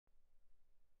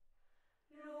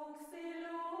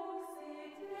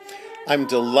I'm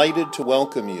delighted to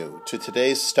welcome you to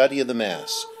today's study of the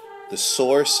Mass, the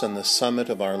source and the summit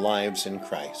of our lives in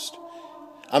Christ.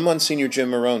 I'm Monsignor Jim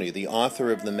Maroney, the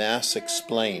author of The Mass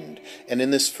Explained, and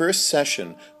in this first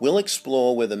session, we'll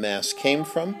explore where the Mass came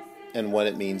from and what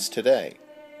it means today.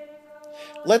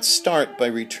 Let's start by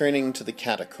returning to the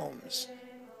catacombs,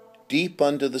 deep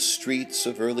under the streets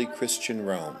of early Christian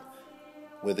Rome,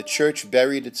 where the Church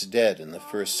buried its dead in the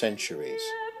first centuries.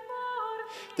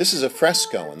 This is a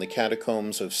fresco in the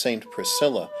catacombs of St.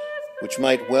 Priscilla, which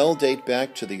might well date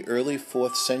back to the early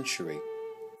 4th century.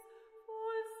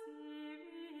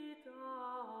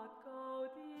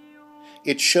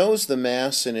 It shows the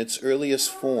Mass in its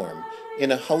earliest form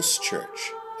in a house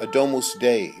church, a Domus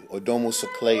Dei or Domus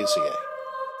Ecclesiae.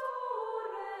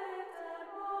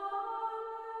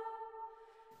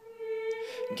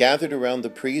 Gathered around the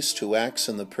priest who acts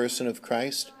in the person of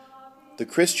Christ, the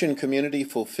Christian community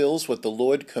fulfills what the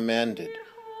Lord commanded,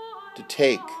 to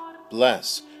take,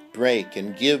 bless, break,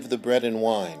 and give the bread and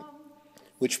wine,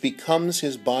 which becomes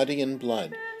his body and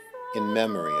blood in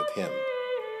memory of him.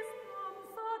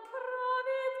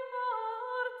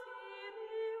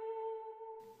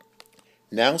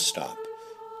 Now stop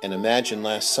and imagine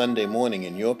last Sunday morning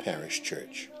in your parish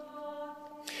church.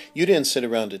 You didn't sit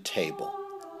around a table,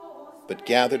 but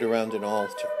gathered around an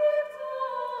altar.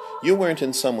 You weren't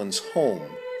in someone's home,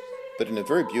 but in a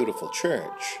very beautiful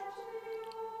church.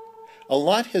 A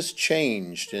lot has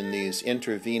changed in these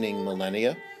intervening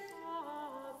millennia,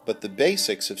 but the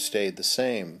basics have stayed the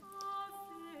same.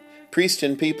 Priest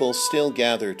and people still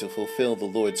gather to fulfill the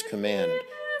Lord's command,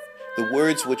 the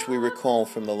words which we recall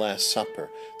from the Last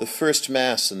Supper, the first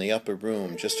Mass in the upper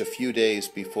room just a few days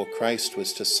before Christ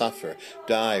was to suffer,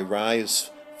 die,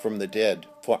 rise from the dead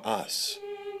for us.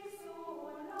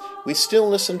 We still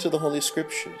listen to the Holy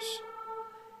Scriptures.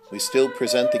 We still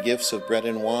present the gifts of bread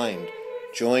and wine,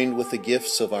 joined with the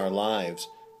gifts of our lives.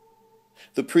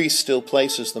 The priest still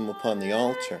places them upon the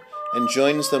altar and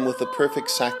joins them with the perfect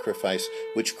sacrifice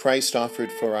which Christ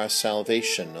offered for our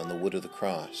salvation on the wood of the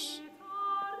cross.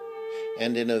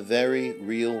 And in a very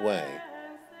real way,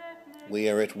 we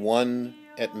are at one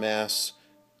at Mass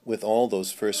with all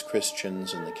those first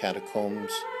Christians in the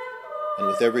catacombs and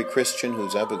with every Christian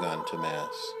who's ever gone to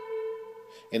Mass.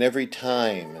 In every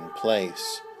time and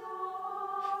place.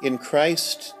 In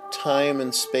Christ, time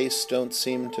and space don't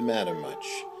seem to matter much.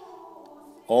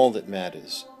 All that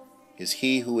matters is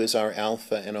He who is our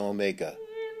Alpha and Omega,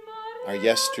 our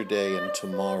yesterday and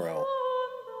tomorrow,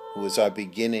 who is our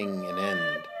beginning and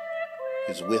end,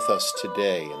 is with us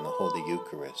today in the Holy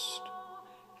Eucharist.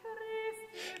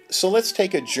 So let's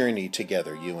take a journey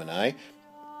together, you and I,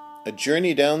 a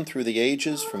journey down through the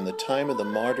ages from the time of the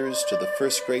martyrs to the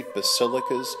first great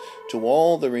basilicas, to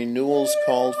all the renewals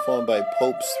called for by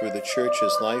popes through the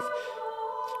Church's life.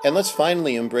 And let's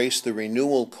finally embrace the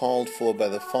renewal called for by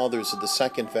the fathers of the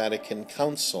Second Vatican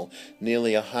Council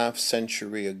nearly a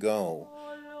half-century ago.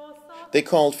 They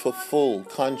called for full,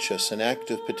 conscious, and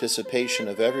active participation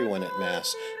of everyone at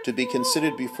Mass to be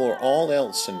considered before all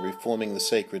else in reforming the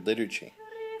sacred liturgy.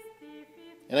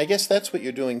 And I guess that's what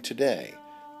you're doing today,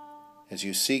 as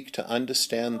you seek to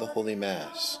understand the Holy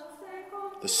Mass,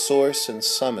 the source and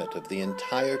summit of the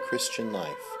entire Christian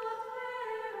life.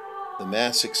 The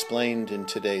Mass explained in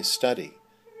today's study,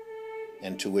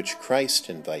 and to which Christ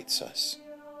invites us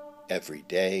every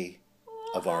day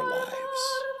of our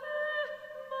lives.